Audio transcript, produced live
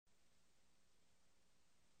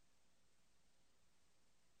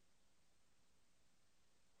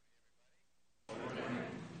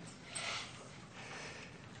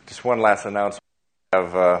Just one last announcement.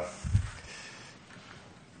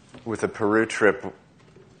 With the Peru trip,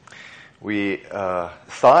 we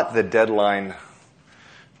thought the deadline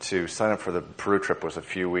to sign up for the Peru trip was a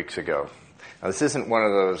few weeks ago. Now, this isn't one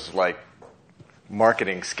of those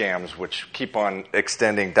marketing scams which keep on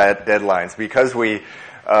extending deadlines. Because we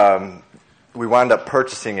wound up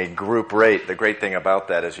purchasing a group rate. The great thing about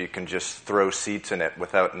that is you can just throw seats in it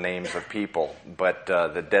without names of people. But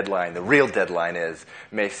the real deadline is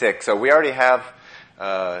May 6th. So we already have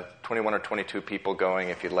 21 or 22 people going.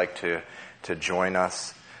 If you'd like to join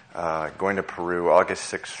us, going to Peru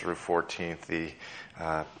August 6th through 14th. The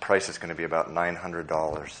price is going to be about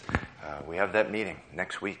 $900. We have that meeting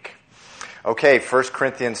next week. Okay, 1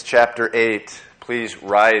 Corinthians chapter 8. Please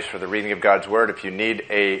rise for the reading of God's Word. If you need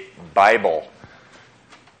a Bible,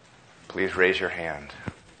 please raise your hand.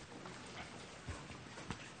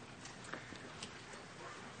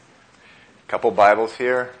 A couple Bibles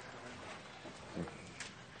here.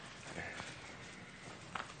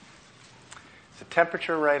 Is the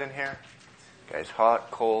temperature right in here? Guys, hot,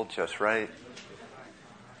 cold, just right?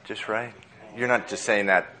 Just right? You're not just saying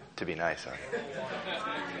that to be nice, are you?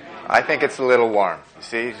 I think it's a little warm. You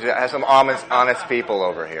see, you have some honest people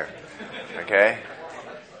over here. Okay?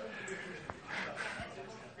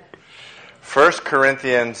 1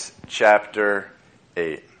 Corinthians chapter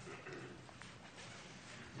 8.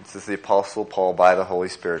 This is the Apostle Paul by the Holy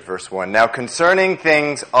Spirit, verse 1. Now concerning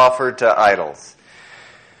things offered to idols,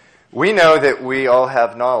 we know that we all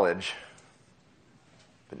have knowledge,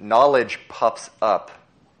 but knowledge puffs up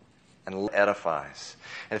and edifies.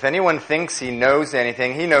 And if anyone thinks he knows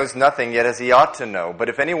anything, he knows nothing yet as he ought to know. But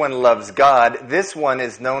if anyone loves God, this one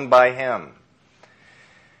is known by him.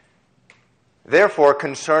 Therefore,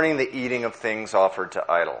 concerning the eating of things offered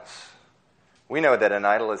to idols, we know that an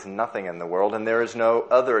idol is nothing in the world, and there is no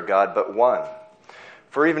other God but one.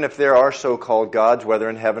 For even if there are so-called gods, whether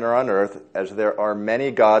in heaven or on earth, as there are many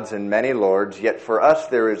gods and many lords, yet for us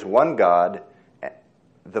there is one God,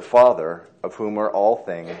 the Father, of whom are all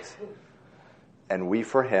things, and we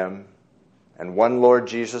for him, and one Lord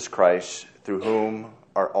Jesus Christ, through whom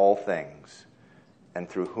are all things, and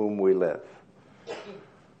through whom we live.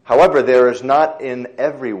 However, there is not in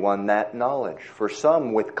everyone that knowledge, for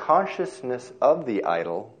some with consciousness of the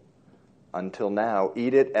idol, until now,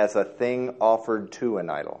 eat it as a thing offered to an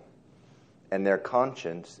idol, and their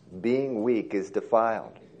conscience, being weak, is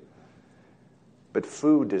defiled. But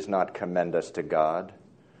food does not commend us to God.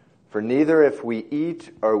 For neither if we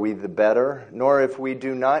eat are we the better, nor if we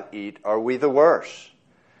do not eat are we the worse.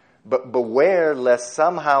 But beware lest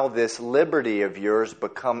somehow this liberty of yours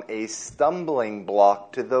become a stumbling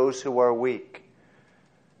block to those who are weak.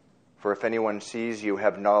 For if anyone sees you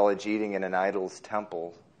have knowledge eating in an idol's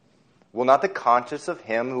temple, will not the conscience of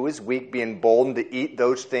him who is weak be emboldened to eat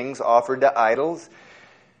those things offered to idols?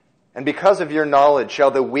 And because of your knowledge,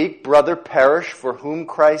 shall the weak brother perish for whom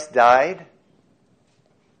Christ died?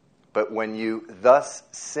 But when you thus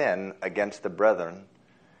sin against the brethren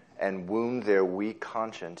and wound their weak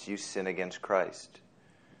conscience, you sin against Christ.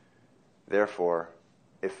 Therefore,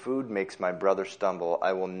 if food makes my brother stumble,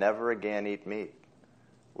 I will never again eat meat,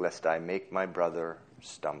 lest I make my brother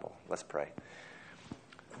stumble. Let's pray.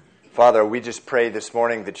 Father, we just pray this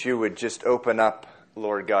morning that you would just open up,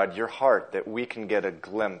 Lord God, your heart, that we can get a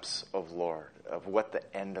glimpse of, Lord, of what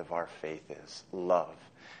the end of our faith is, love.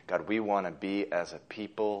 God, we want to be as a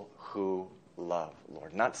people who love,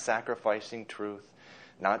 Lord. Not sacrificing truth,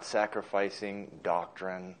 not sacrificing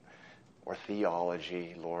doctrine or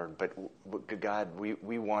theology, Lord. But God,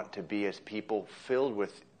 we want to be as people filled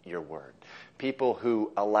with your word. People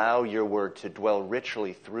who allow your word to dwell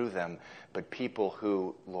richly through them. But people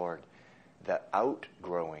who, Lord, the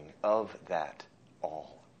outgrowing of that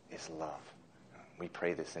all is love. We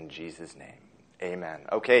pray this in Jesus' name. Amen.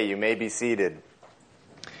 Okay, you may be seated.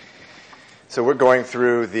 So we're going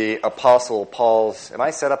through the Apostle Paul's... Am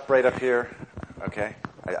I set up right up here? Okay.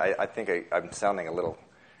 I think I'm sounding a little...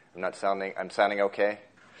 I'm sounding okay?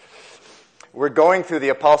 We're going through the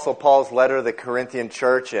Apostle Paul's letter to the Corinthian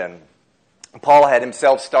church, and Paul had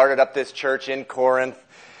himself started up this church in Corinth,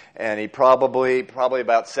 and he probably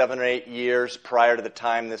about 7 or 8 years prior to the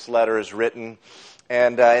time this letter is written.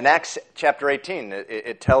 And in Acts chapter 18,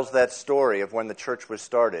 it tells that story of when the church was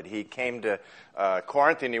started. He came to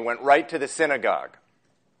Corinth and he went right to the synagogue.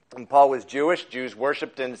 And Paul was Jewish. Jews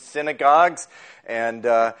worshipped in synagogues. And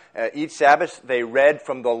each Sabbath they read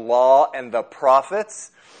from the law and the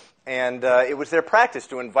prophets. And it was their practice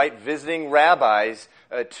to invite visiting rabbis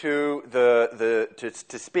to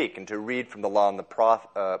speak and to read from the law and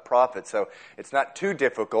the prophets. So it's not too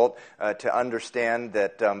difficult to understand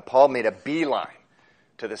that Paul made a beeline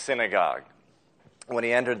to the synagogue when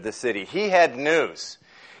he entered the city. He had news.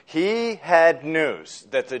 He had news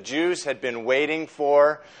that the Jews had been waiting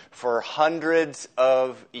for hundreds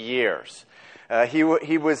of years. He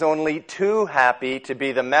was only too happy to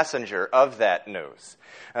be the messenger of that news.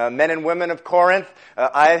 Men and women of Corinth,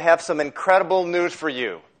 I have some incredible news for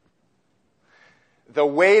you. The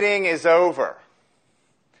waiting is over.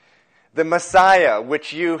 The Messiah,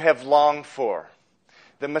 which you have longed for,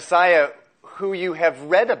 the Messiah who you have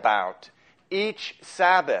read about each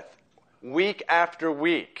Sabbath, week after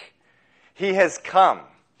week, he has come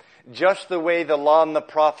just the way the law and the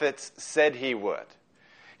prophets said he would.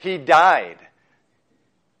 He died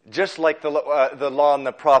just like the law and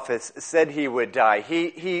the prophets said he would die.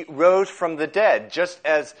 He rose from the dead, just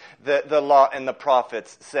as the law and the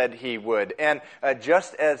prophets said he would. And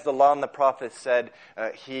just as the law and the prophets said,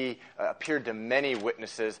 he appeared to many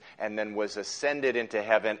witnesses and then was ascended into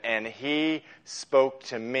heaven. And he spoke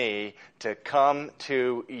to me to come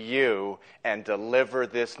to you and deliver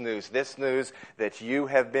this news that you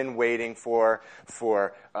have been waiting for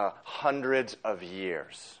hundreds of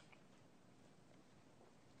years.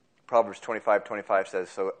 Proverbs 25:25 says,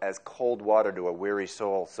 "So as cold water to a weary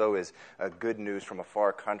soul, so is good news from a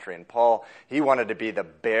far country." And Paul, he wanted to be the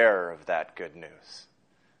bearer of that good news.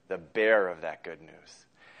 The bearer of that good news.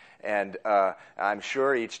 And I'm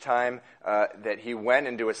sure each time that he went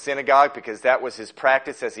into a synagogue, because that was his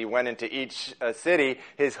practice as he went into each city,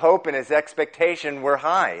 his hope and his expectation were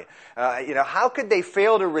high. How could they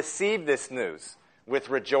fail to receive this news with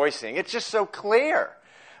rejoicing? It's just so clear.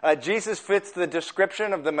 Jesus fits the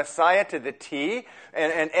description of the Messiah to the T,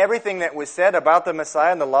 and everything that was said about the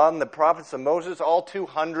Messiah and the law and the prophets of Moses, all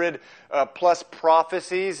 200 plus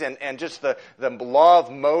prophecies, and just the law of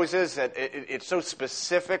Moses, it's so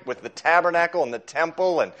specific with the tabernacle and the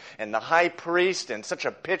temple and the high priest, and such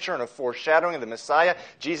a picture and a foreshadowing of the Messiah.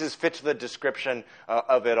 Jesus fits the description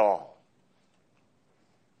of it all.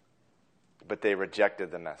 But they rejected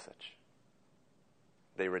the message.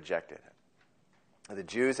 They rejected it. The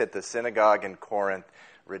Jews at the synagogue in Corinth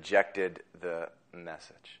rejected the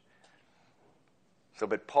message.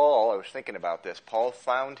 But Paul, I was thinking about this, Paul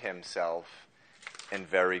found himself in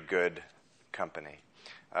very good company.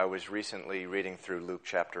 I was recently reading through Luke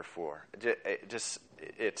chapter 4.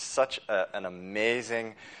 It's such an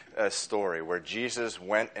amazing story where Jesus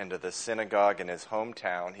went into the synagogue in his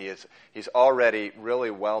hometown. He's already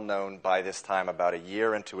really well known by this time, about a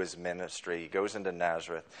year into his ministry. He goes into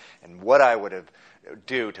Nazareth. And what I would have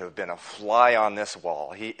to have been a fly on this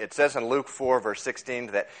wall. It says in Luke 4, verse 16,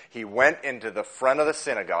 that he went into the front of the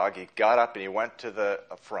synagogue. He got up and he went to the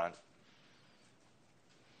front.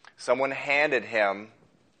 Someone handed him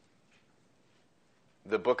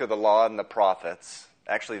the book of the law and the prophets.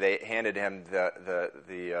 Actually, they handed him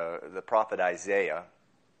the prophet Isaiah.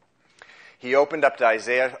 He opened up to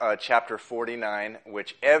Isaiah chapter 49,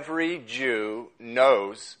 which every Jew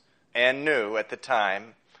knows and knew at the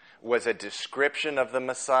time was a description of the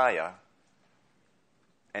Messiah,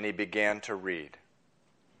 and he began to read.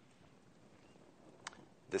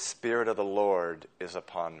 "The Spirit of the Lord is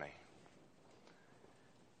upon me,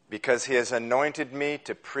 because he has anointed me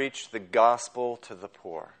to preach the gospel to the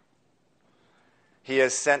poor. He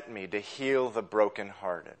has sent me to heal the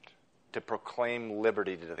brokenhearted, to proclaim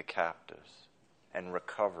liberty to the captives, and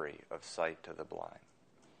recovery of sight to the blind,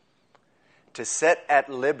 to set at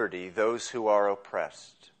liberty those who are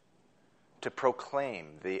oppressed, to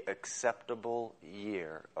proclaim the acceptable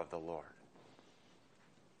year of the Lord."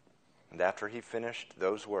 And after he finished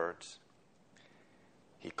those words,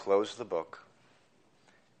 he closed the book.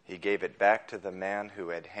 He gave it back to the man who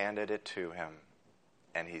had handed it to him,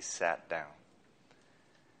 and he sat down.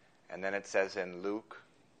 And then it says in Luke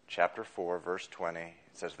chapter 4, verse 20,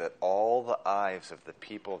 it says that all the eyes of the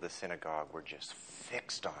people of the synagogue were just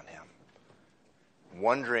fixed on him,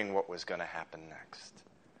 wondering what was going to happen next.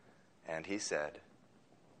 And he said,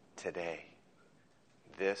 "Today,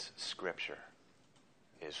 this scripture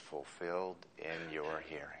is fulfilled in your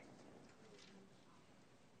hearing."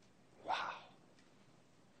 Wow.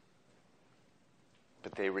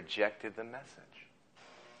 But they rejected the message.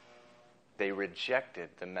 They rejected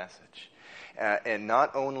the message. And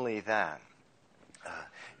not only that,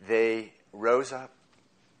 they rose up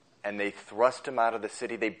and they thrust him out of the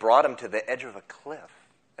city. They brought him to the edge of a cliff,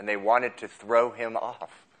 and they wanted to throw him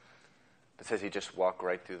off. It says he just walked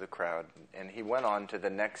right through the crowd. And he went on to the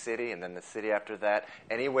next city, and then the city after that,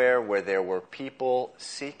 anywhere where there were people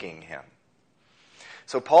seeking him.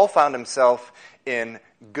 So Paul found himself in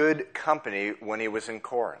good company when he was in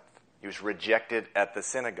Corinth. He was rejected at the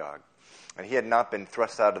synagogue. And he had not been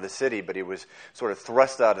thrust out of the city, but he was sort of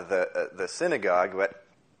thrust out of the synagogue. But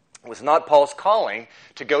was not Paul's calling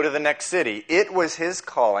to go to the next city. It was his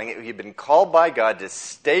calling. He'd been called by God to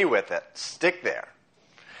stay with it, stick there,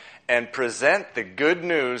 and present the good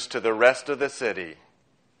news to the rest of the city.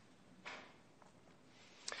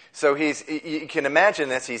 So you can imagine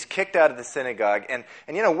this. He's kicked out of the synagogue. And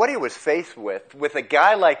you know, what he was faced with a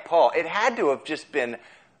guy like Paul, it had to have just been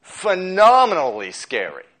phenomenally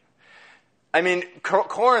scary. I mean,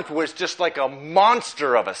 Corinth was just like a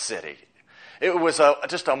monster of a city. It was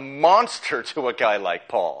just a monster to a guy like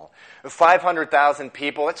Paul. 500,000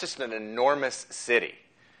 people, that's just an enormous city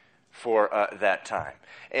for that time.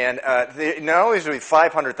 And not only was it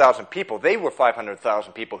 500,000 people, they were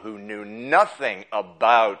 500,000 people who knew nothing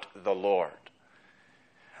about the Lord.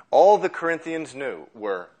 All the Corinthians knew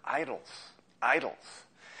were idols.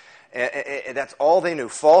 And that's all they knew,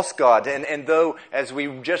 false gods. And though, as we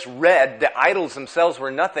just read, the idols themselves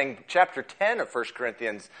were nothing, chapter 10 of 1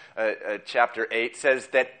 Corinthians chapter 8 says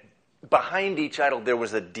that behind each idol there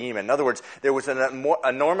was a demon. In other words, there was an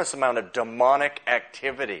enormous amount of demonic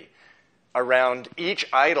activity around each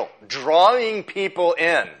idol, drawing people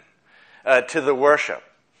in to the worship.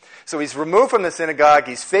 So he's removed from the synagogue.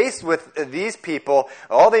 He's faced with these people.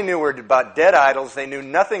 All they knew were about dead idols. They knew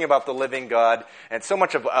nothing about the living God. And so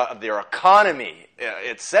much of their economy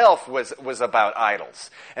itself was about idols.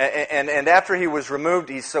 And after he was removed,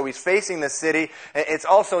 he's facing the city. It's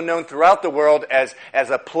also known throughout the world as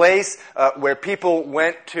a place where people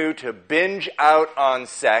went to binge out on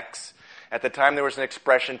sex. At the time, there was an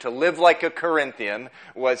expression, to live like a Corinthian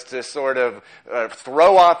was to sort of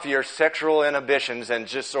throw off your sexual inhibitions and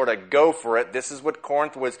just sort of go for it. This is what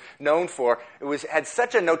Corinth was known for. It had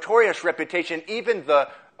such a notorious reputation, even the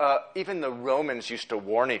Romans used to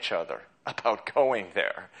warn each other about going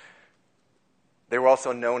there. They were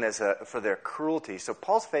also known for their cruelty. So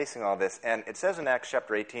Paul's facing all this, and it says in Acts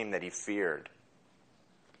chapter 18 that he feared.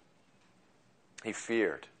 He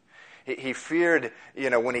feared. He feared,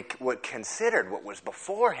 when he considered what was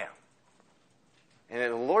before him. And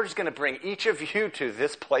the Lord is going to bring each of you to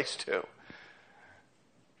this place too.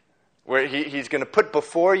 Where he's going to put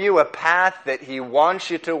before you a path that he wants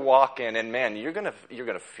you to walk in. And man, you're going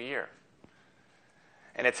to fear.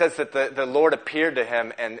 And it says that the Lord appeared to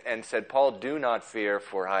him and said, Paul, do not fear,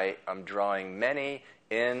 for I am drawing many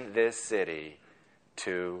in this city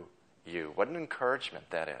to you. What an encouragement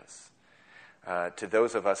that is. To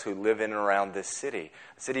those of us who live in and around this city.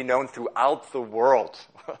 A city known throughout the world,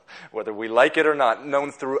 whether we like it or not,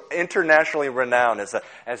 known through internationally renowned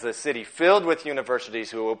as a city filled with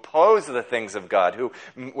universities who oppose the things of God,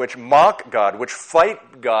 which mock God, which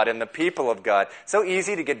fight God and the people of God. So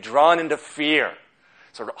easy to get drawn into fear.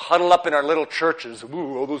 Sort of huddle up in our little churches.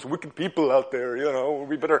 Ooh, all those wicked people out there,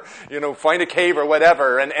 we better, find a cave or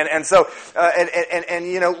whatever. So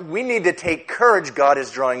we need to take courage. God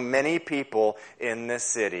is drawing many people in this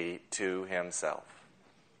city to himself.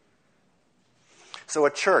 So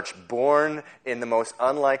a church born in the most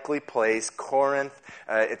unlikely place, Corinth.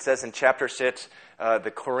 It says in chapter 6,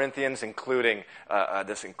 the Corinthians, including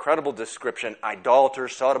this incredible description,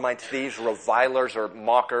 idolaters, sodomites, thieves, revilers or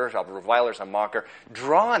mockers, revilers and mocker,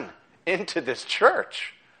 drawn into this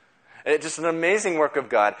church. It's just an amazing work of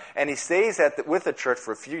God. And he stays with the church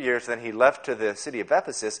for a few years. Then he left to the city of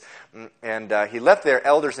Ephesus, and he left there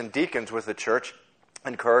elders and deacons with the church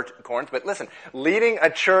in Corinth. But listen, leading a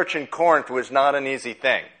church in Corinth was not an easy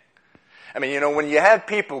thing. I mean, when you have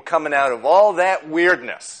people coming out of all that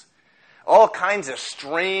weirdness, all kinds of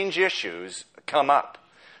strange issues come up.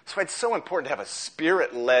 That's why it's so important to have a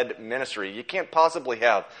Spirit-led ministry. You can't possibly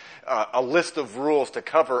have a list of rules to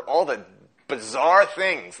cover all the bizarre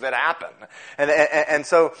things that happen. And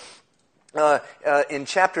so in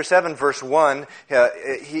chapter 7, verse 1,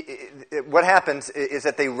 what happens is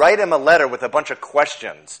that they write him a letter with a bunch of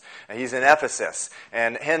questions. He's in Ephesus,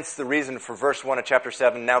 and hence the reason for verse 1 of chapter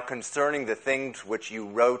 7, now concerning the things which you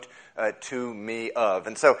wrote to me of.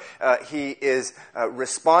 And so he is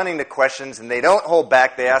responding to questions, and they don't hold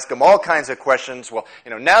back. They ask him all kinds of questions. Well,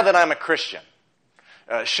 now that I'm a Christian,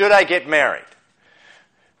 should I get married?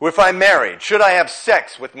 If I'm married, should I have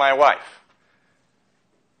sex with my wife?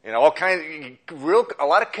 A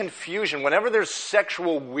lot of confusion. Whenever there's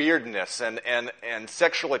sexual weirdness and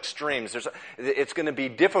sexual extremes, it's going to be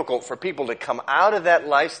difficult for people to come out of that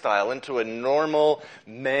lifestyle into a normal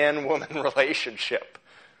man-woman relationship.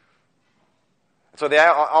 So they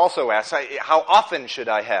also ask, how often should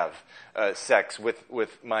I have sex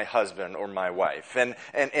with my husband or my wife? And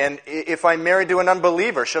if I'm married to an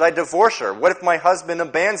unbeliever, should I divorce her? What if my husband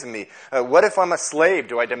abandons me? What if I'm a slave?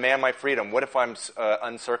 Do I demand my freedom? What if I'm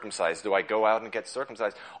uncircumcised? Do I go out and get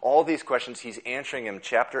circumcised? All these questions he's answering in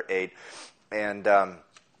chapter 8. And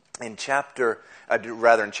in chapter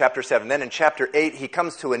 7. Then in chapter 8, he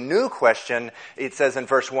comes to a new question. It says in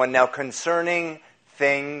verse 1, now concerning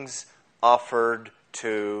things offered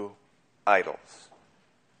to idols.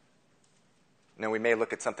 Now, we may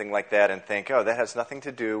look at something like that and think, oh, that has nothing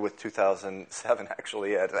to do with 2007.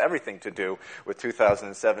 Actually, it has everything to do with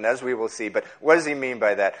 2007, as we will see. But what does he mean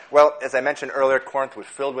by that? Well, as I mentioned earlier, Corinth was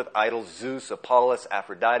filled with idols, Zeus, Apollos,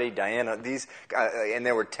 Aphrodite, Diana, and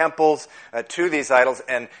there were temples to these idols.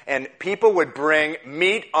 And people would bring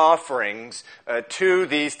meat offerings to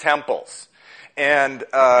these temples. And,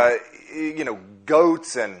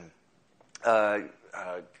 goats and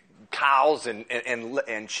cows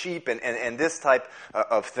and sheep and this type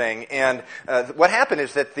of thing. And what happened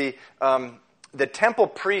is that the temple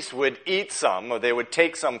priests would eat some, or they would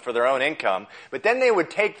take some for their own income, but then they would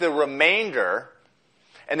take the remainder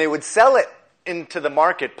and they would sell it into the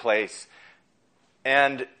marketplace,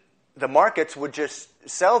 and the markets would just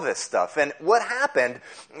sell this stuff. And what happened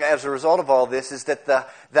as a result of all this is that the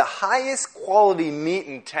highest quality meat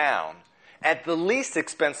in town at the least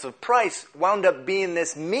expensive price wound up being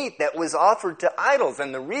this meat that was offered to idols.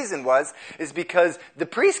 And the reason is because the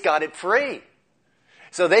priest got it free.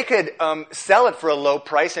 So they could sell it for a low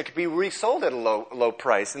price, and it could be resold at a low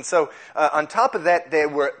price. And so on top of that,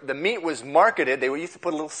 the meat was marketed. They used to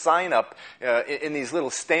put a little sign up in these little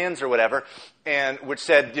stands or whatever, and which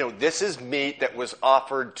said, this is meat that was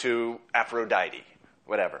offered to Aphrodite,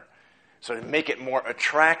 whatever. So to make it more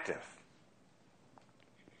attractive.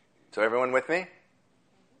 So everyone with me?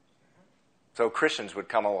 So Christians would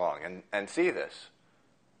come along and see this.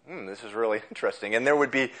 This is really interesting. And there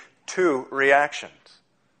would be two reactions.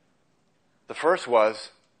 The first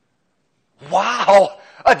was, wow,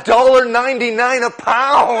 $1.99 a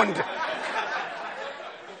pound.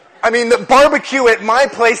 I mean, the barbecue at my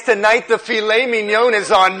place tonight, the filet mignon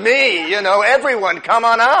is on me. Everyone come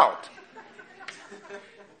on out.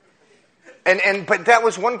 But that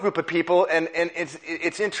was one group of people, and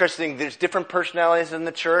it's interesting. There's different personalities in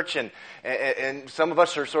the church, and some of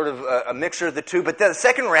us are sort of a mixture of the two. But the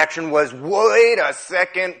second reaction was, wait a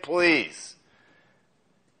second, please.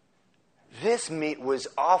 This meat was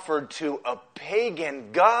offered to a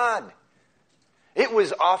pagan god. It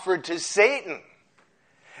was offered to Satan.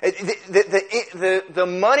 The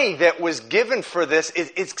money that was given for this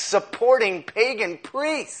is supporting pagan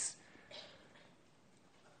priests.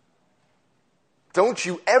 How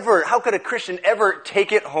could a Christian ever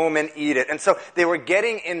take it home and eat it? And so they were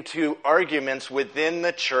getting into arguments within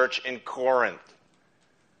the church in Corinth.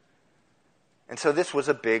 And so this was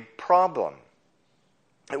a big problem.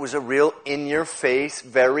 It was a real in-your-face,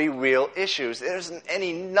 very real issue. There's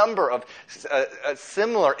any number of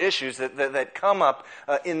similar issues that come up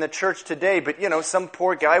in the church today. But, some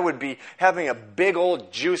poor guy would be having a big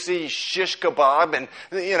old juicy shish kebab, and,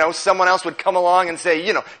 someone else would come along and say,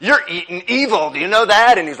 you're eating evil. Do you know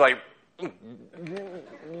that? And he's like,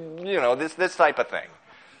 this type of thing.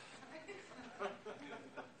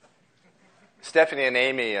 Stephanie and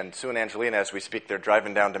Amy and Sue and Angelina, as we speak, they're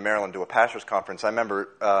driving down to Maryland to a pastor's conference. I remember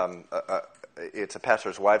it's a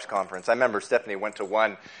pastor's wives conference. I remember Stephanie went to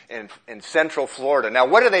one in Central Florida. Now,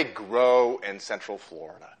 what do they grow in Central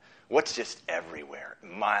Florida? What's just everywhere,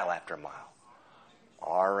 mile after mile?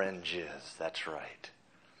 Oranges, that's right.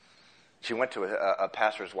 She went to a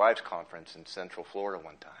pastor's wives conference in Central Florida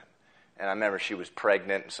one time. And I remember she was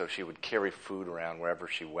pregnant, and so she would carry food around wherever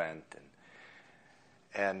she went.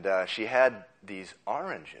 And she had these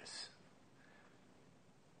oranges.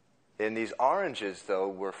 And these oranges, though,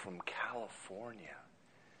 were from California.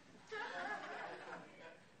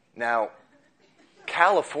 Now,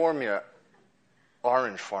 California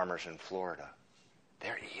orange farmers in Florida,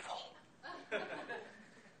 they're evil.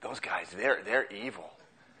 Those guys, they're evil.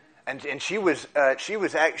 And she was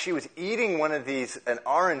eating one of these, an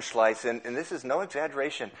orange slice, and this is no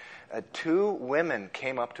exaggeration. Two women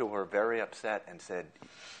came up to her very upset and said,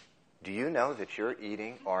 "Do you know that you're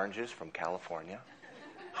eating oranges from California?"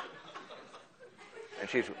 And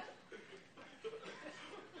she's,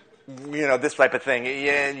 this type of thing.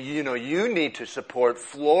 Yeah, you need to support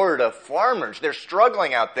Florida farmers. They're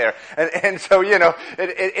struggling out there. And so,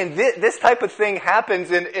 this type of thing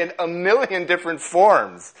happens in a million different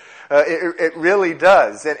forms. It really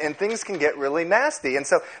does. And things can get really nasty. And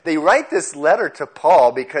so they write this letter to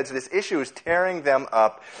Paul because this issue is tearing them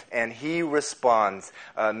up. And he responds.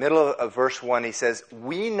 Middle of verse 1, he says,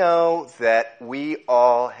 "We know that we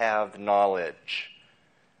all have knowledge.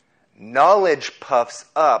 Knowledge puffs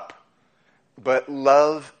up, but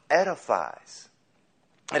love edifies.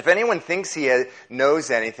 If anyone thinks he knows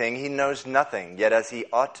anything, he knows nothing, yet as he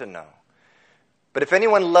ought to know. But if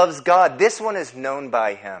anyone loves God, this one is known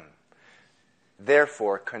by him.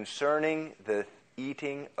 Therefore, concerning the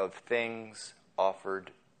eating of things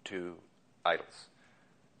offered to idols.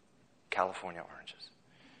 California oranges.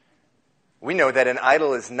 We know that an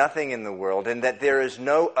idol is nothing in the world and that there is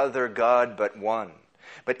no other God but one.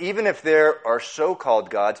 But even if there are so-called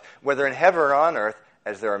gods, whether in heaven or on earth,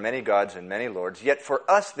 as there are many gods and many lords, yet for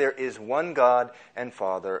us there is one God and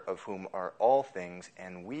Father, of whom are all things,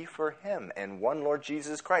 and we for him, and one Lord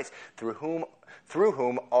Jesus Christ, through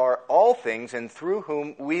whom are all things, and through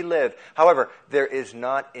whom we live. However, there is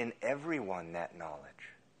not in everyone that knowledge.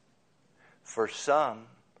 For some,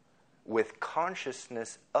 with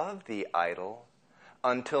consciousness of the idol,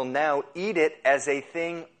 until now eat it as a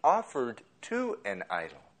thing offered to an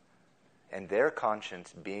idol, and their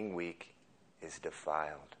conscience, being weak, is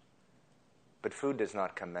defiled. But food does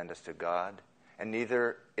not commend us to God, and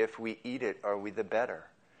neither if we eat it are we the better,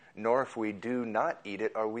 nor if we do not eat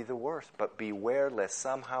it are we the worse. But beware lest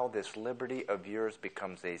somehow this liberty of yours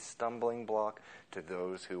becomes a stumbling block to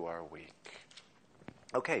those who are weak.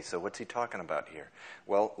 Okay, so what's he talking about here?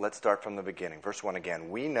 Well, let's start from the beginning. Verse 1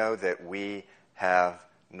 again. We know that we have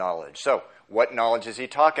knowledge. So, what knowledge is he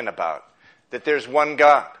talking about? That there's one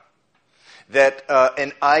God. That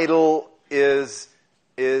an idol is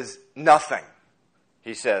nothing,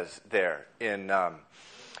 he says there in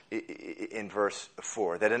verse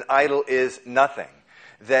 4. That an idol is nothing.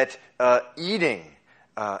 That eating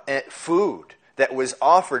food that was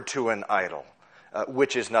offered to an idol,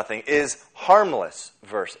 which is nothing, is harmless,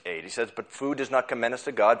 verse 8. He says, but food does not commend us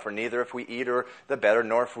to God, for neither if we eat are the better,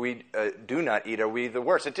 nor if we do not eat are we the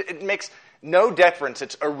worse. It makes no difference.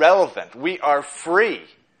 It's irrelevant. We are free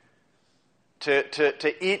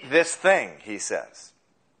to eat this thing, he says.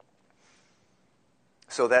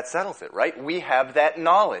 So that settles it, right? We have that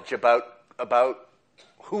knowledge about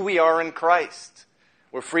who we are in Christ.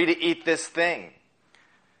 We're free to eat this thing.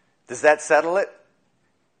 Does that settle it?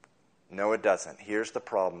 No, it doesn't. Here's the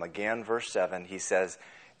problem. Again, verse 7, he says,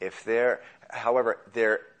 however,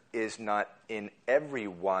 there is not in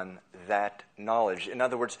everyone that knowledge. In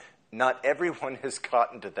other words, not everyone has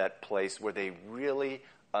gotten to that place where they really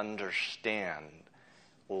understand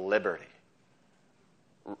liberty.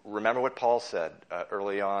 Remember what Paul said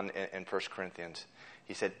early on in 1 Corinthians.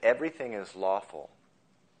 He said, everything is lawful,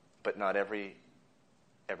 but not everything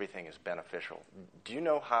is beneficial. Do you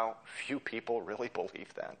know how few people really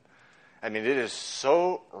believe that? I mean, it is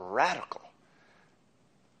so radical.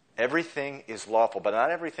 Everything is lawful, but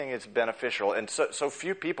not everything is beneficial. And so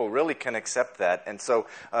few people really can accept that. And so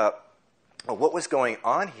what was going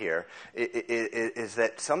on here is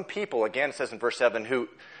that some people, again it says in verse 7,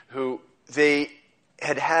 who they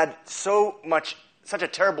had such a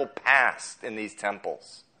terrible past in these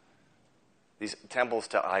temples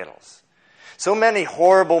to idols. So many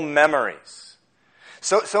horrible memories.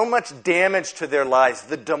 So much damage to their lives.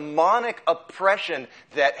 The demonic oppression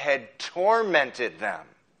that had tormented them,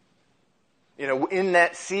 in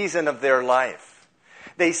that season of their life.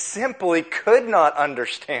 They simply could not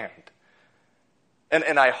understand.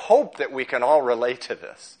 And I hope that we can all relate to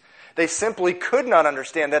this. They simply could not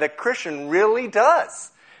understand that a Christian really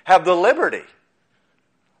does have the liberty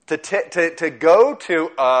to go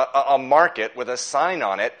to a market with a sign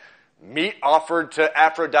on it, meat offered to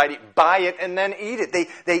Aphrodite, buy it, and then eat it.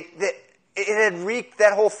 It had wreaked,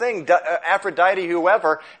 that whole thing, Aphrodite,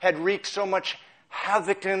 whoever, had wreaked so much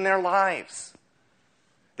havoc in their lives.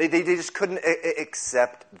 They just couldn't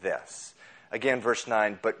accept this. Again, verse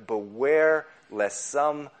 9, but beware lest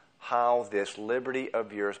somehow this liberty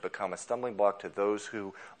of yours become a stumbling block to those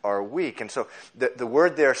who are weak. And so the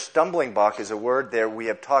word there, stumbling block, is a word there we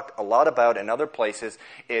have talked a lot about in other places.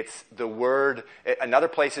 It's the word, in other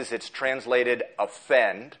places it's translated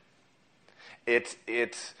offend. It's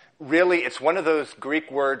one of those Greek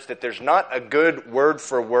words that there's not a good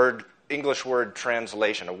word-for-word English word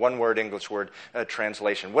translation, a one-word English word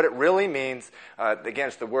translation. What it really means, again,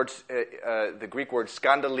 it's the Greek word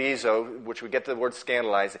skandalizo, which we get the word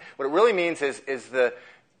scandalize. What it really means is the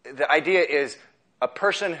idea is a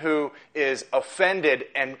person who is offended,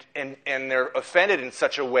 and they're offended in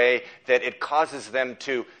such a way that it causes them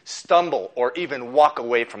to stumble or even walk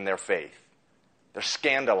away from their faith. They're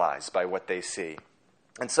scandalized by what they see.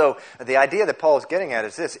 And so the idea that Paul is getting at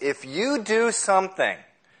is this: if you do something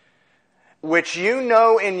which you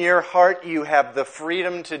know in your heart you have the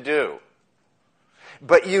freedom to do,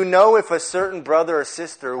 but you know if a certain brother or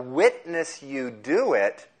sister witness you do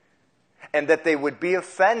it, and that they would be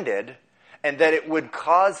offended, and that it would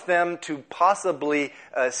cause them to possibly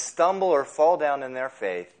stumble or fall down in their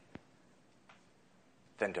faith,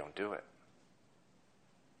 then don't do it.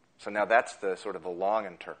 So now that's the sort of the long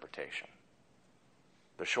interpretation.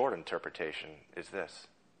 The short interpretation is this: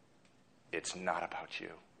 it's not about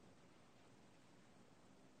you.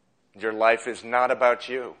 Your life is not about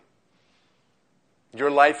you.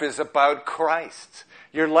 Your life is about Christ.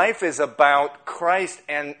 Your life is about Christ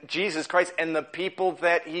and Jesus Christ and the people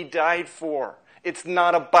that He died for. It's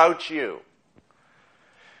not about you.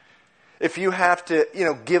 If you have to,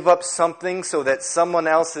 give up something so that someone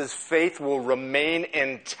else's faith will remain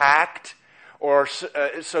intact, or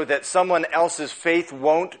so that someone else's faith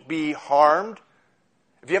won't be harmed,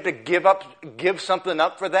 if you have to give something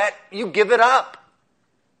up for that, you give it up.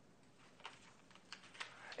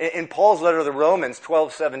 In Paul's letter to the Romans,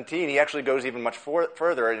 12:17, he actually goes even much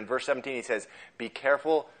further. In verse 17, he says, "Be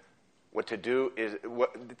careful to do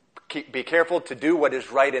what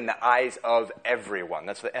is right in the eyes of everyone."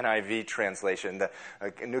 That's the NIV translation. The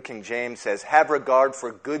New King James says, "Have regard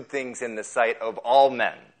for good things in the sight of all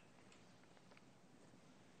men."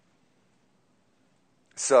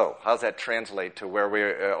 So, how does that translate to where we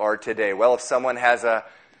are today? Well, if someone has a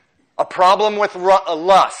problem with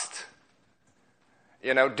lust,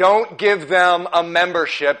 don't give them a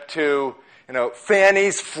membership to,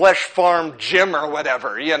 Fanny's Flesh Farm Gym or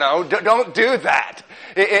whatever, Don't do that.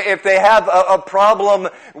 If they have a problem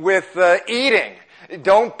with eating,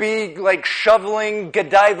 don't be like shoveling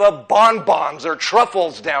Godiva bonbons or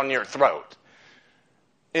truffles down your throat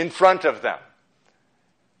in front of them.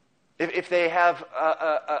 If they have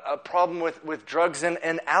a problem with drugs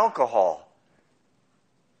and alcohol,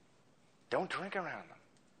 don't drink around them.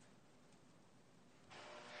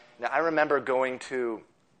 Now, I remember going to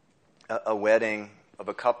a wedding of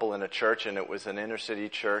a couple in a church, and it was an inner city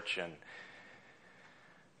church, and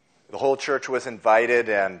the whole church was invited,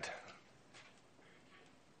 and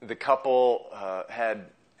the couple had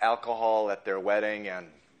alcohol at their wedding,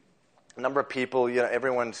 and a number of people,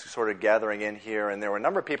 everyone's sort of gathering in here, and there were a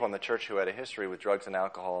number of people in the church who had a history with drugs and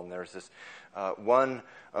alcohol, and there was this one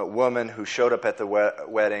woman who showed up at the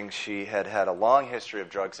wedding. She had had a long history of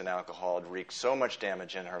drugs and alcohol, had wreaked so much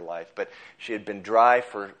damage in her life, but she had been dry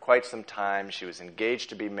for quite some time. She was engaged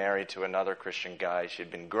to be married to another Christian guy. She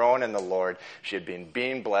had been growing in the Lord. She had been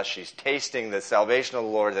being blessed. She's tasting the salvation of the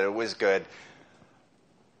Lord, that it was good.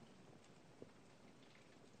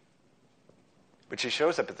 But she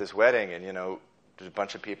shows up at this wedding, and, there's a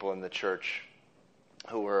bunch of people in the church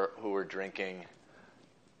who were drinking,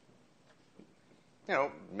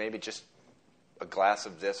 maybe just a glass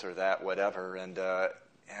of this or that, whatever.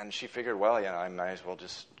 And she figured, well, I might as well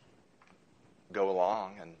just go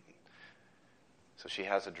along. And so she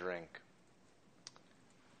has a drink.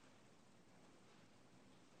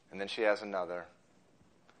 And then she has another.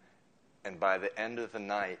 And by the end of the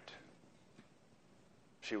night,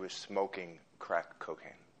 she was smoking crack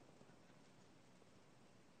cocaine.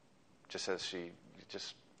 Just as she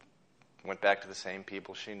just went back to the same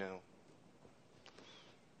people she knew.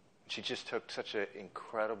 She just took such an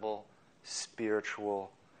incredible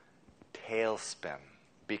spiritual tailspin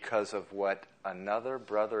because of what another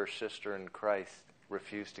brother or sister in Christ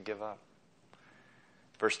refused to give up.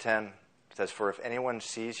 Verse 10 says, "For if anyone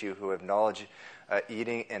sees you who have knowledge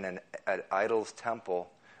eating in an idol's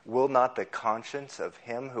temple, will not the conscience of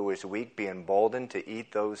him who is weak be emboldened to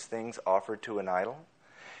eat those things offered to an idol?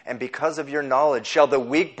 And because of your knowledge, shall the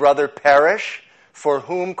weak brother perish for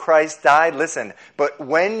whom Christ died?" Listen, "but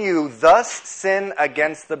when you thus sin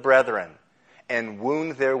against the brethren and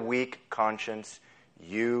wound their weak conscience,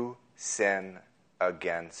 you sin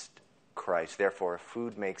against Christ. Therefore, if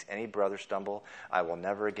food makes any brother stumble, I will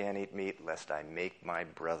never again eat meat, lest I make my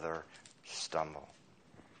brother stumble."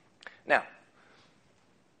 Now,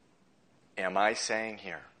 am I saying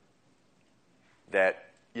here that,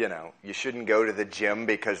 you shouldn't go to the gym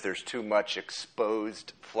because there's too much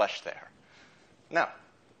exposed flesh there? No.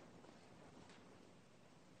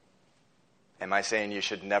 Am I saying you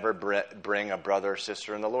should never bring a brother or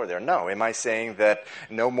sister in the Lord there? No. Am I saying that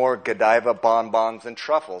no more Godiva bonbons and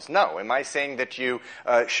truffles? No. Am I saying that you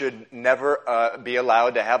should never be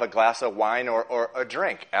allowed to have a glass of wine or a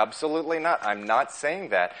drink? Absolutely not. I'm not saying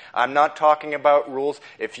that. I'm not talking about rules.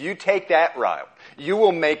 If you take that route, you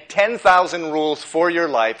will make 10,000 rules for your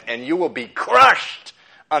life, and you will be crushed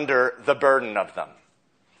under the burden of them.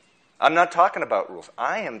 I'm not talking about rules.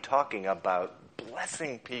 I am talking about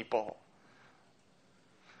blessing people.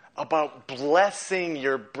 About blessing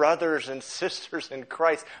your brothers and sisters in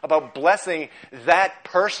Christ, about blessing that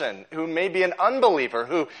person who may be an unbeliever,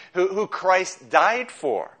 who Christ died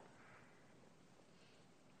for.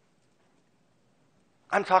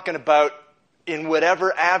 I'm talking about in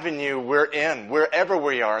whatever avenue we're in, wherever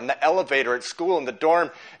we are, in the elevator, at school, in the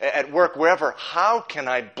dorm, at work, wherever. How can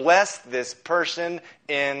I bless this person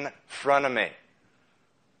in front of me?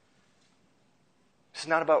 It's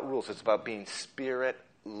not about rules. It's about being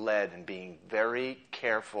Spirit-led and being very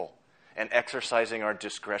careful and exercising our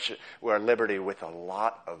discretion, our liberty with a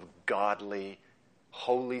lot of godly,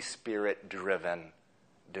 Holy Spirit-driven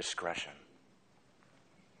discretion.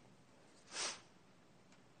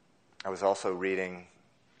 I was also reading,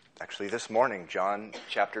 actually this morning, John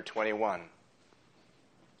chapter 21.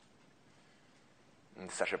 And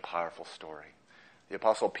it's such a powerful story. The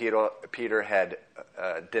Apostle Peter had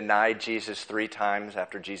denied Jesus 3 times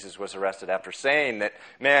after Jesus was arrested, after saying that,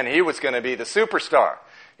 man, he was going to be the superstar.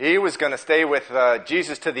 He was going to stay with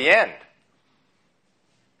Jesus to the end.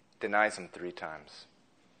 Denies him 3 times.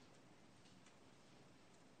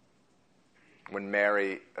 When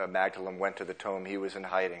Mary Magdalene went to the tomb, he was in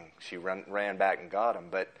hiding. She ran back and got him.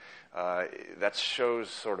 But that shows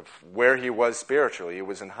sort of where he was spiritually. He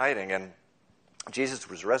was in hiding. And Jesus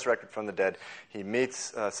was resurrected from the dead. He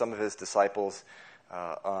meets some of his disciples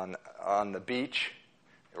on the beach.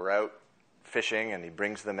 They were out fishing, and he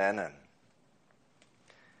brings them in. And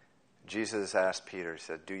Jesus asked Peter, he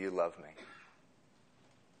said, "Do you love me?"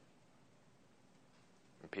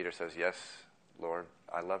 And Peter says, "Yes, Lord,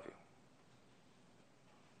 I love you."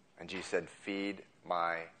 And Jesus said, "Feed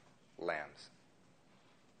my lambs."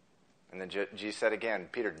 And then Jesus said again,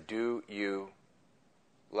 "Peter, do you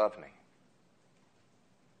love me?"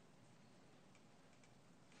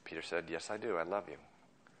 Peter said, "Yes, I do. I love you."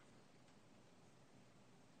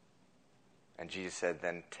 And Jesus said,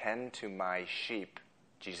 "Then tend to my sheep."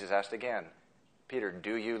 Jesus asked again, "Peter,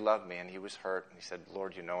 do you love me?" And he was hurt. And he said,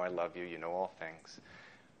 "Lord, you know I love you. You know all things."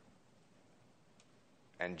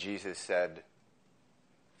 And Jesus said,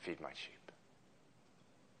 "Feed my sheep."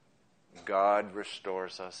 God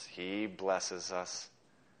restores us. He blesses us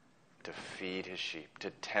to feed his sheep,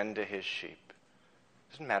 to tend to his sheep.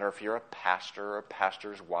 It doesn't matter if you're a pastor or a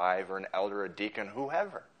pastor's wife or an elder or a deacon,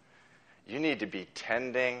 whoever. You need to be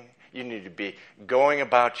tending. You need to be going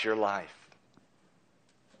about your life,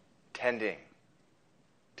 tending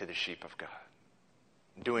to the sheep of God,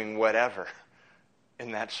 doing whatever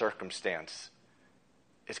in that circumstance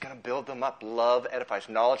is going to build them up. Love edifies.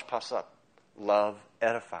 Knowledge puffs up. Love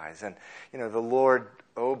edifies. And, the Lord,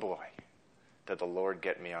 oh boy, did the Lord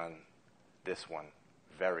get me on this one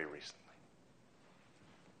very recently.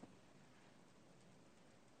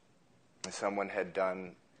 Someone had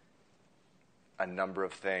done a number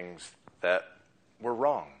of things that were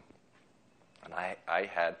wrong. And I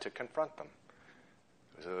had to confront them.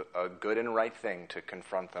 It was a good and right thing to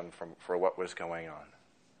confront them for what was going on.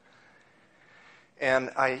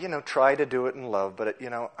 And I, tried to do it in love, but,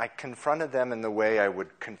 I confronted them in the way I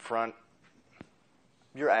would confront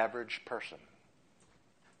your average person.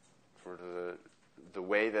 For the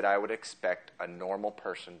way that I would expect a normal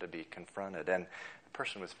person to be confronted. And the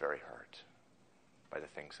person was very hurt by the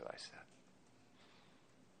things that I said.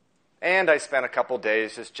 And I spent a couple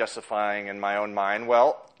days just justifying in my own mind,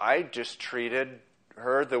 well, I just treated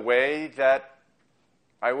her the way that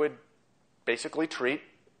I would basically treat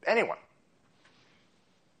anyone.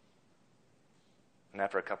 And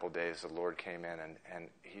after a couple of days, the Lord came in and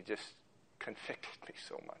he just convicted me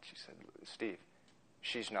so much. He said, "Steve,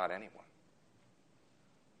 she's not anyone.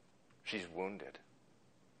 She's wounded.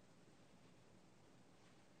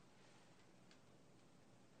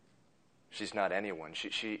 She's not anyone.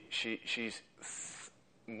 She's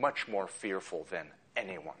much more fearful than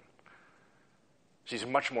anyone. She's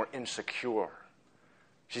much more insecure.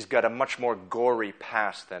 She's got a much more gory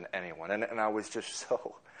past than anyone." And I was just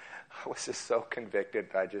so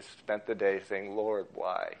convicted. I just spent the day saying, "Lord,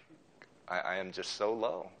 why? I am just so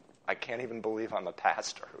low. I can't even believe I'm a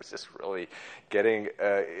pastor." It was just really getting,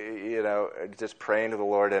 just praying to the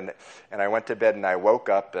Lord. And I went to bed and I woke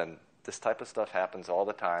up, and this type of stuff happens all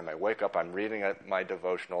the time. I wake up, I'm reading my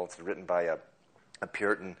devotional. It's written by a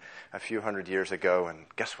Puritan a few hundred years ago. And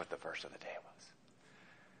guess what the verse of the day was?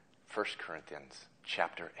 1 Corinthians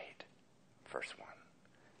chapter 8, verse 1.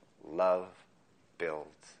 Love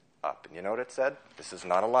builds up. And you know what it said? This is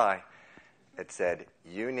not a lie. It said,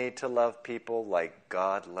 you need to love people like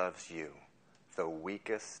God loves you, the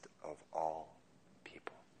weakest of all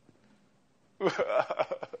people.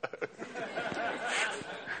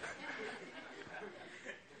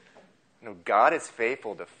 God is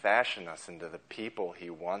faithful to fashion us into the people he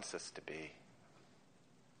wants us to be.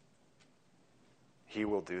 He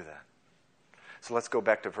will do that. So let's go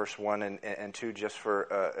back to verse 1 and 2 just for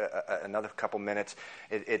another couple minutes.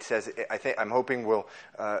 It says, I'm hoping we'll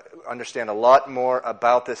understand a lot more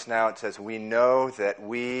about this now. It says, we know that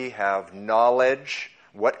we have knowledge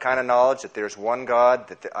What kind of knowledge? That there's one God,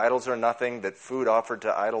 that the idols are nothing, that food offered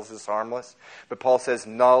to idols is harmless. But Paul says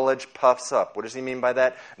knowledge puffs up. What does he mean by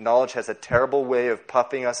that? Knowledge has a terrible way of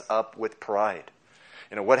puffing us up with pride.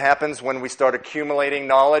 You know, what happens when we start accumulating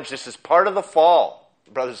knowledge? This is part of the fall,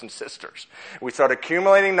 brothers and sisters. We start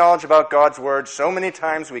accumulating knowledge about God's Word. So many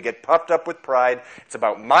times we get puffed up with pride. It's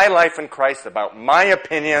about my life in Christ, about my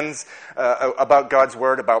opinions about God's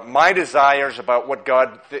Word, about my desires, about what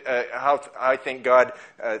how I think God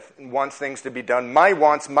wants things to be done. My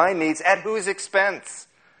wants, my needs, at whose expense?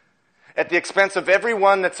 At the expense of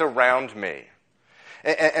everyone that's around me.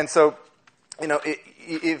 And so, you know,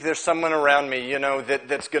 if there's someone around me, you know,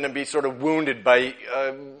 that's going to be sort of wounded by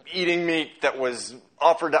eating meat that was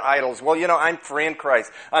offered to idols, well, you know, I'm free in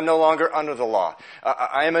Christ. I'm no longer under the law.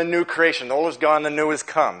 I am a new creation. The old is gone, the new has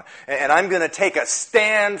come. And I'm going to take a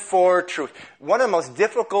stand for truth. One of the most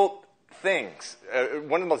difficult things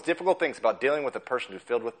about dealing with a person who's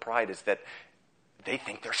filled with pride is that they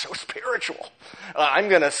think they're so spiritual. I'm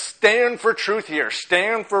going to stand for truth here,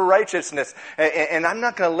 stand for righteousness, and I'm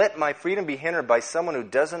not going to let my freedom be hindered by someone who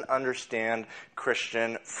doesn't understand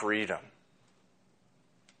Christian freedom.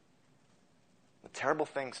 A terrible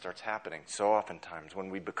thing starts happening so oftentimes.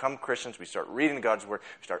 When we become Christians, we start reading God's Word,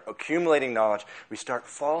 we start accumulating knowledge, we start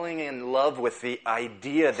falling in love with the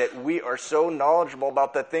idea that we are so knowledgeable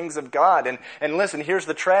about the things of God. And listen, here's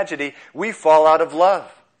the tragedy. We fall out of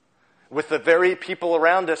love with the very people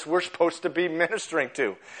around us we're supposed to be ministering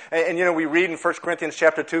to. And you know, we read in 1 Corinthians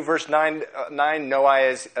chapter 2, verse 9, no eye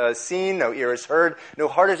has seen, no ear has heard, no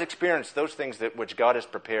heart has experienced those things which God has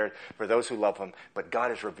prepared for those who love Him, but God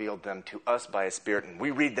has revealed them to us by His Spirit. And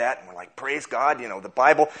we read that and we're like, praise God. You know, the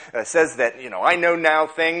Bible says that, you know, I know now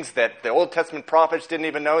things that the Old Testament prophets didn't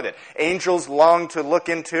even know, that angels long to look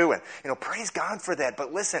into. And, you know, praise God for that.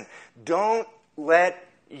 But listen, don't let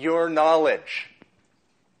your knowledge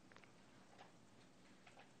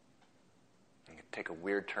take a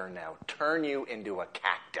weird turn now. Turn you into a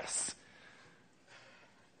cactus.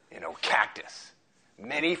 You know, cactus.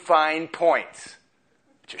 Many fine points,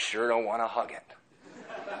 but you sure don't want to hug it.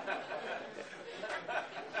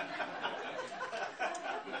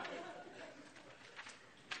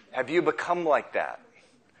 Have you become like that?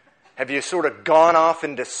 Have you sort of gone off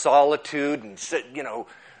into solitude and,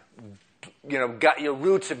 got your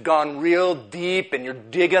roots have gone real deep and you're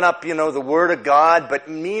digging up, the Word of God, but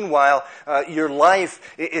meanwhile, your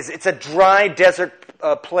life it's a dry desert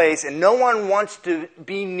place and no one wants to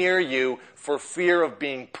be near you for fear of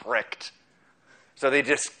being pricked. So they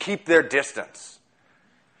just keep their distance.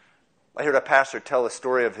 I heard a pastor tell a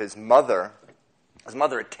story of his mother. His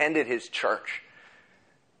mother attended his church.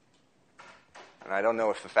 And I don't know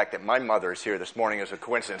if the fact that my mother is here this morning is a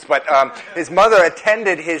coincidence, but his mother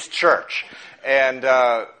attended his church. And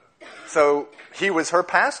so he was her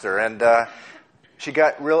pastor. And she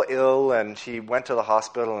got real ill, and she went to the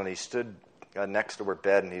hospital, and he stood next to her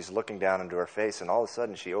bed, and he's looking down into her face, and all of a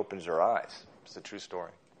sudden she opens her eyes. It's a true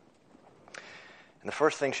story. And the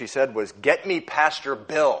first thing she said was, "Get me Pastor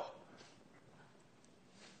Bill."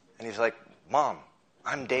 And he's like, "Mom,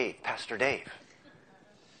 I'm Dave, Pastor Dave."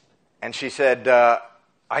 And she said,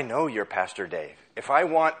 "I know you're Pastor Dave. If I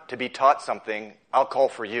want to be taught something, I'll call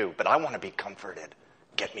for you, but I want to be comforted.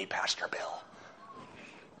 Get me Pastor Bill."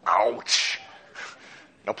 Ouch.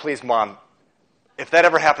 Now, please, Mom, if that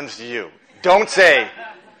ever happens to you, don't say,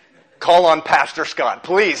 "Call on Pastor Scott."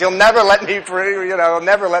 Please, he'll never let me,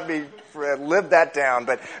 live that down.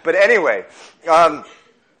 But anyway,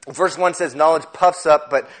 verse 1 says, knowledge puffs up,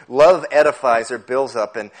 but love edifies or builds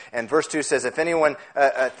up. And verse 2 says, if anyone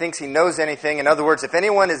thinks he knows anything, in other words, if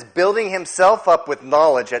anyone is building himself up with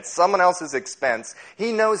knowledge at someone else's expense,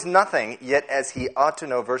 he knows nothing, yet as he ought to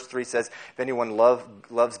know. Verse 3 says, if anyone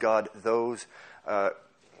loves God,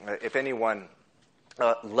 if anyone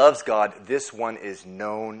loves God, this one is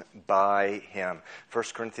known by him.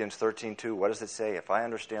 1 Corinthians 13:2, what does it say? If I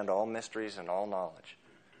understand all mysteries and all knowledge,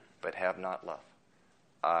 but have not love,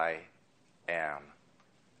 I am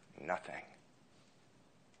nothing.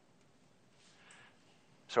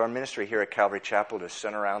 So our ministry here at Calvary Chapel is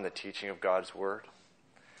centered around the teaching of God's Word.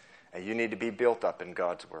 And you need to be built up in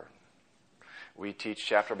God's Word. We teach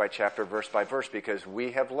chapter by chapter, verse by verse, because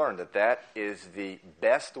we have learned that is the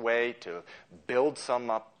best way to build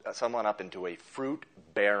someone up into a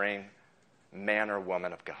fruit-bearing man or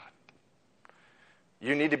woman of God.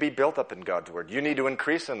 You need to be built up in God's Word. You need to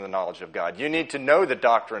increase in the knowledge of God. You need to know the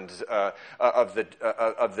doctrines of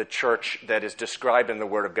the church that is described in the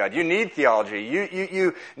Word of God. You need theology.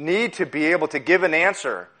 You need to be able to give an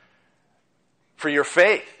answer for your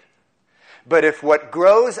faith. But if what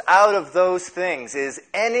grows out of those things is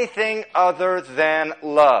anything other than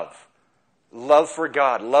love, love for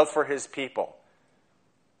God, love for His people,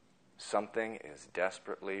 something is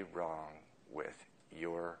desperately wrong with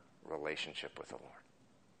your relationship with the Lord.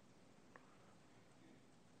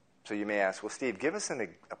 So you may ask, well, Steve, give us a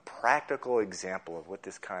practical example of what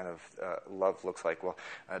this kind of love looks like. Well,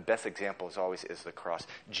 best example is the cross.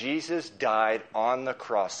 Jesus died on the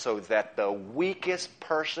cross so that the weakest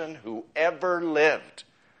person who ever lived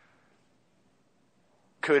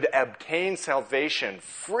could obtain salvation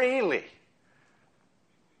freely.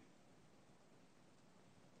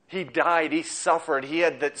 He died, he suffered, he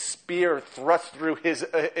had that spear thrust through his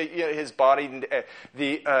body,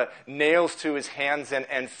 the nails to his hands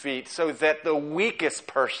and feet, so that the weakest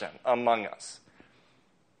person among us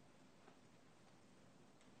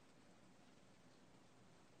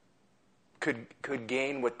could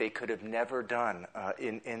gain what they could have never done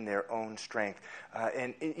in their own strength.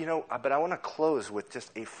 But I want to close with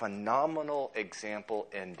just a phenomenal example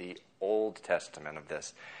in the Old Testament of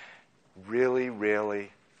this. Really,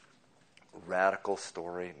 really radical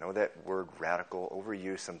story. Know that word radical,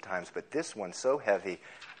 overused sometimes, but this one's so heavy,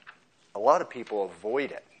 a lot of people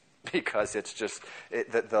avoid it because it's just,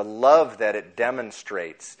 the love that it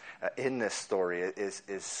demonstrates in this story is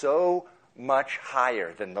so much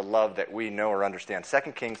higher than the love that we know or understand.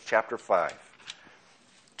 2 Kings chapter 5.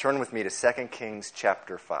 Turn with me to 2 Kings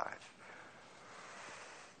chapter 5.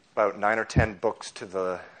 About 9 or 10 books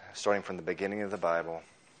starting from the beginning of the Bible.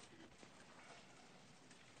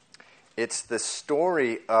 It's the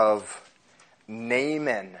story of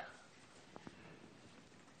Naaman.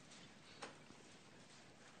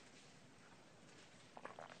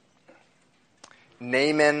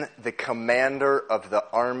 Naaman, the commander of the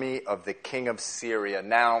army of the king of Syria.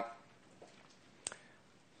 Now,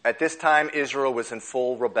 at this time, Israel was in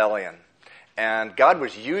full rebellion. And God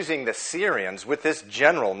was using the Syrians with this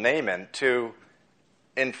general, Naaman, to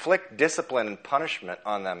inflict discipline and punishment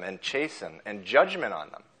on them and chasten and judgment on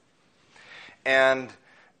them. And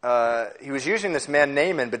he was using this man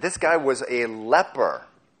Naaman, but this guy was a leper.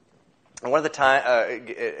 And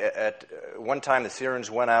at one time, the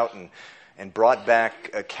Syrians went out and brought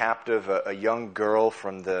back a captive, a young girl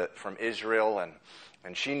from Israel,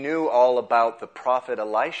 and she knew all about the prophet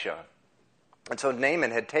Elisha. And so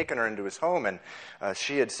Naaman had taken her into his home, and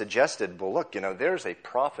she had suggested, well, look, there's a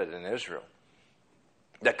prophet in Israel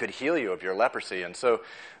that could heal you of your leprosy. And so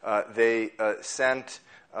they sent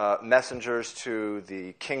messengers to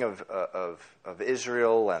the king of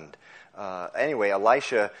Israel, and anyway,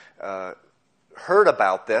 Elisha heard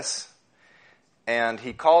about this, and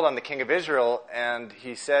he called on the king of Israel, and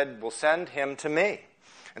he said, well, send him to me.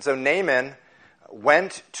 And so Naaman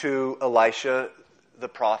went to Elisha the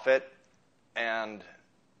prophet, and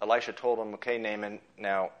Elisha told him, okay, Naaman,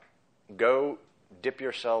 now go dip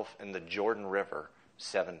yourself in the Jordan River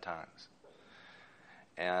 7 times.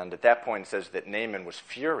 And at that point, it says that Naaman was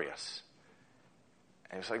furious.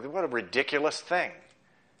 And he was like, what a ridiculous thing.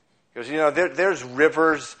 He goes, there's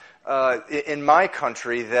rivers in my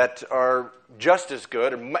country that are just as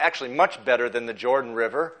good, or actually much better than the Jordan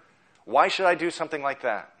River. Why should I do something like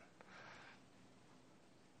that?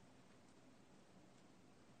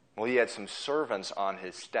 Well, he had some servants on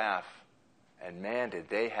his staff, and man, did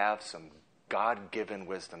they have some God-given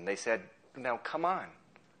wisdom. They said, now come on.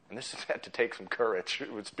 And this had to take some courage,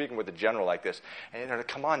 speaking with a general like this. And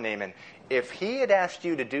come on, Naaman, if he had asked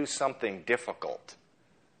you to do something difficult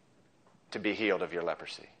to be healed of your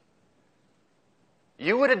leprosy,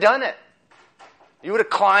 you would have done it. You would have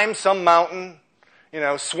climbed some mountain,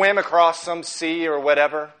 swam across some sea or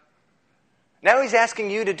whatever. Now he's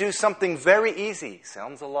asking you to do something very easy.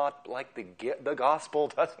 Sounds a lot like the gospel,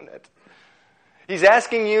 doesn't it? He's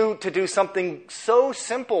asking you to do something so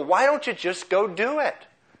simple. Why don't you just go do it?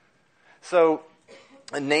 So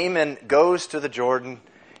Naaman goes to the Jordan.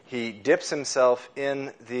 He dips himself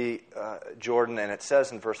in the Jordan, and it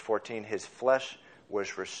says in verse 14, his flesh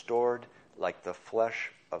was restored like the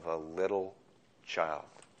flesh of a little child,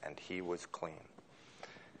 and he was clean.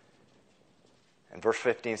 And verse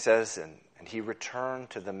 15 says, and he returned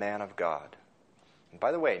to the man of God. And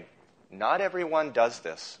by the way, not everyone does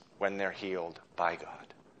this when they're healed by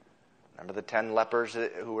God. Remember the 10 lepers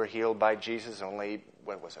who were healed by Jesus? Only,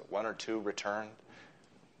 1 or 2 returned?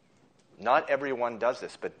 Not everyone does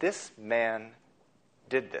this, but this man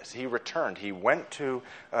did this. He returned. He went to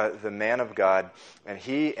the man of God, and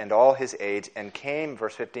he and all his aides, and came,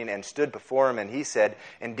 verse 15, and stood before him, and he said,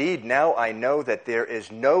 indeed, now I know that there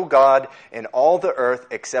is no God in all the earth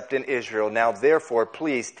except in Israel. Now, therefore,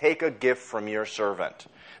 please take a gift from your servant.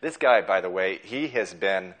 This guy, by the way, he has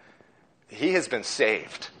been he has been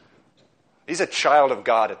saved. He's a child of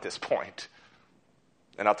God at this point.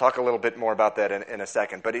 And I'll talk a little bit more about that in a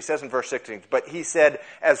second. But he says in verse 16, but he said,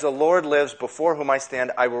 as the Lord lives before whom I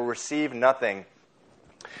stand, I will receive nothing.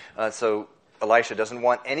 So Elisha doesn't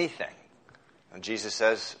want anything. And Jesus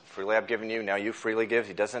says, freely I've given you, now you freely give.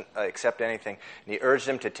 He doesn't accept anything. And he urged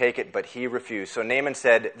him to take it, but he refused. So Naaman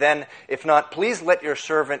said, then, if not, please let your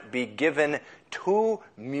servant be given 2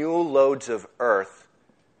 mule loads of earth.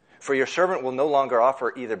 For your servant will no longer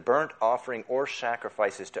offer either burnt offering or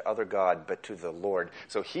sacrifices to other God, but to the Lord.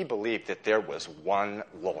 So he believed that there was one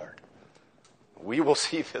Lord. We will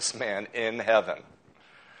see this man in heaven.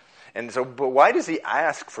 And so, but why does he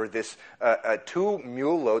ask for this 2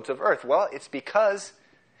 mule loads of earth? Well, it's because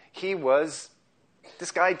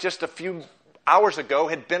this guy just a few hours ago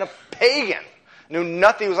had been a pagan. Knew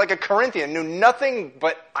nothing, he was like a Corinthian, knew nothing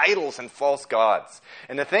but idols and false gods.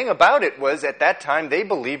 And the thing about it was, at that time, they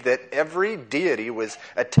believed that every deity was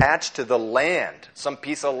attached to the land, some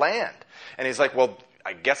piece of land. And he's like, well,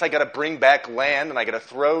 I guess I got to bring back land, and I got to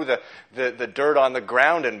throw the dirt on the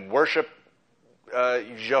ground and worship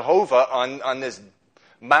Jehovah on this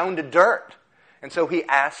mound of dirt. And so he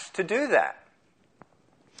asks to do that.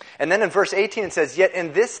 And then in verse 18 it says, yet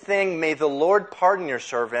in this thing may the Lord pardon your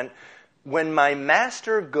servant, when my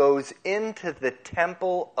master goes into the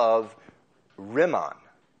temple of Rimmon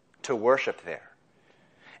to worship there,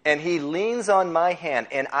 and he leans on my hand,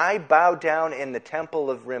 and I bow down in the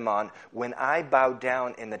temple of Rimmon, when I bow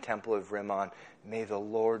down in the temple of Rimmon, may the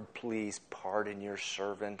Lord please pardon your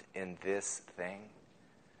servant in this thing?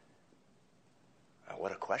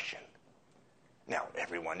 What a question. Now,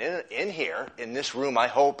 everyone in here, in this room, I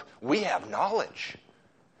hope we have knowledge.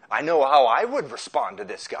 I know how I would respond to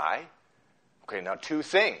this guy. Okay, now 2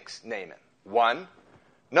 things, Naaman. 1,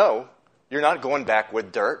 no, you're not going back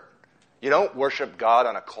with dirt. You don't worship God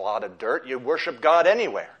on a clod of dirt. You worship God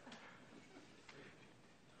anywhere.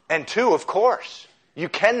 And 2, of course, you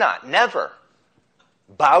cannot, never,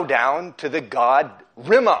 bow down to the god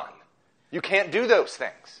Rimmon. You can't do those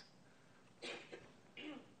things.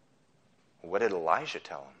 What did Elijah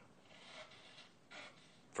tell him?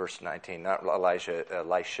 Verse 19, not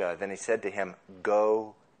Elisha. Then he said to him,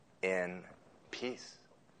 go in peace.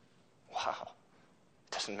 Wow.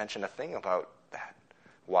 Doesn't mention a thing about that.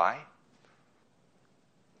 Why?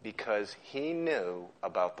 Because he knew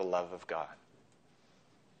about the love of God.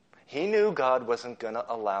 He knew God wasn't going to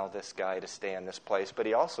allow this guy to stay in this place, but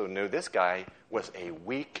he also knew this guy was a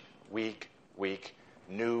weak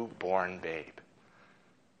newborn babe.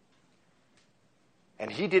 And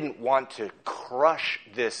he didn't want to crush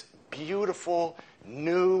this beautiful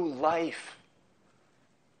new life.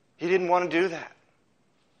 He didn't want to do that.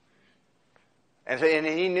 And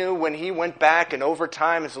he knew when he went back, and over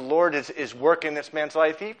time, as the Lord is working this man's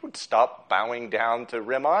life, he would stop bowing down to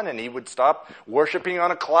Rimmon, and he would stop worshiping on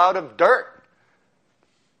a cloud of dirt.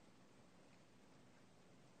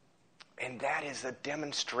 And that is a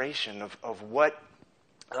demonstration of what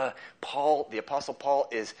Paul, the Apostle Paul,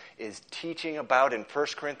 is teaching about in 1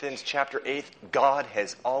 Corinthians chapter 8. God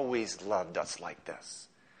has always loved us like this.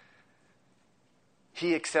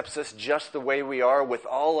 He accepts us just the way we are, with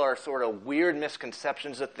all our sort of weird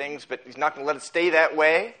misconceptions of things, but he's not going to let it stay that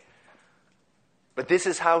way. But this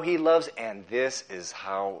is how he loves, and this is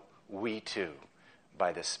how we too,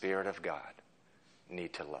 by the Spirit of God,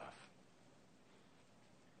 need to love.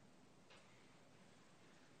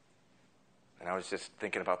 And I was just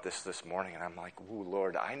thinking about this morning, and I'm like, ooh,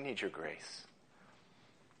 Lord, I need your grace.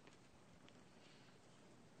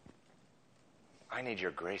 I need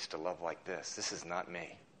your grace to love like this. This is not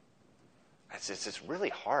me. It's really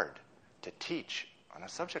hard to teach on a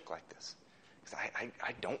subject like this, because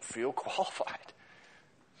I don't feel qualified.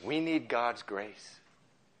 We need God's grace.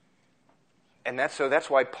 And that's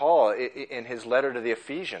why Paul, in his letter to the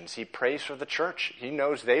Ephesians, he prays for the church. He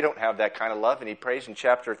knows they don't have that kind of love, and he prays in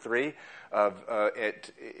chapter 3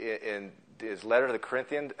 in his letter to the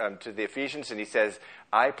Corinthians, to the Ephesians, and he says,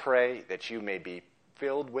 I pray that you may be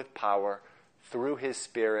filled with power through his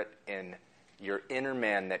Spirit in your inner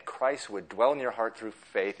man, that Christ would dwell in your heart through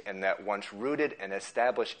faith, and that once rooted and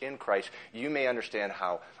established in Christ, you may understand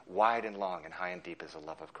how wide and long and high and deep is the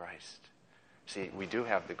love of Christ. See, we do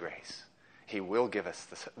have the grace. He will give us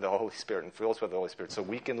the Holy Spirit and fill us with the Holy Spirit so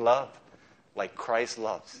we can love like Christ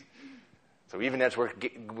loves. So even as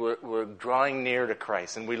we're drawing near to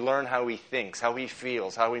Christ and we learn how he thinks, how he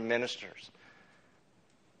feels, how he ministers,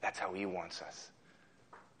 that's how he wants us.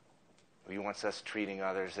 He wants us treating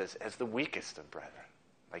others as the weakest of brethren,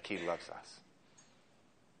 like he loves us.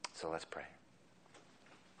 So let's pray.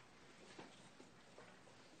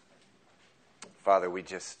 Father, we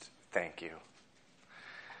just thank you.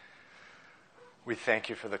 We thank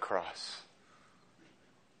you for the cross.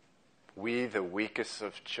 We, the weakest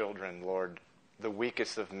of children, Lord, the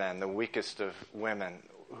weakest of men, the weakest of women,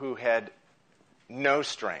 who had no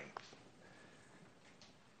strength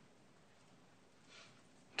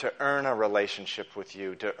to earn a relationship with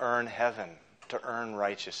you, to earn heaven, to earn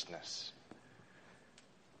righteousness.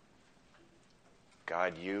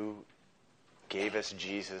 God, you gave us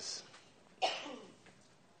Jesus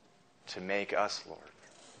to make us, Lord,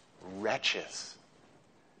 wretches,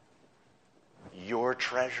 your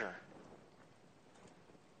treasure.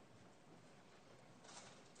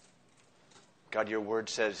 God, your word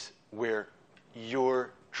says we're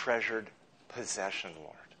your treasured possession,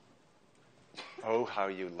 Lord. Oh, how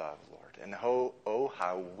you love, Lord. And oh,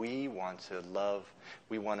 how we want to love.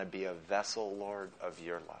 We want to be a vessel, Lord, of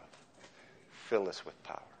your love. Fill us with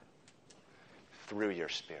power through your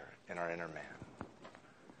Spirit in our inner man.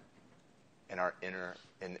 In our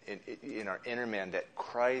inner man, that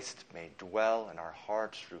Christ may dwell in our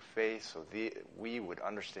hearts through faith, so we would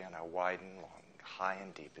understand how wide and long, high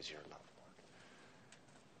and deep is your love, Lord.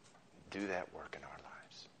 Do that work in our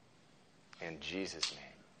lives. In Jesus'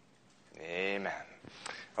 name, amen.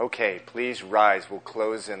 Okay, please rise. We'll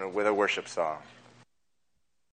close with a worship song.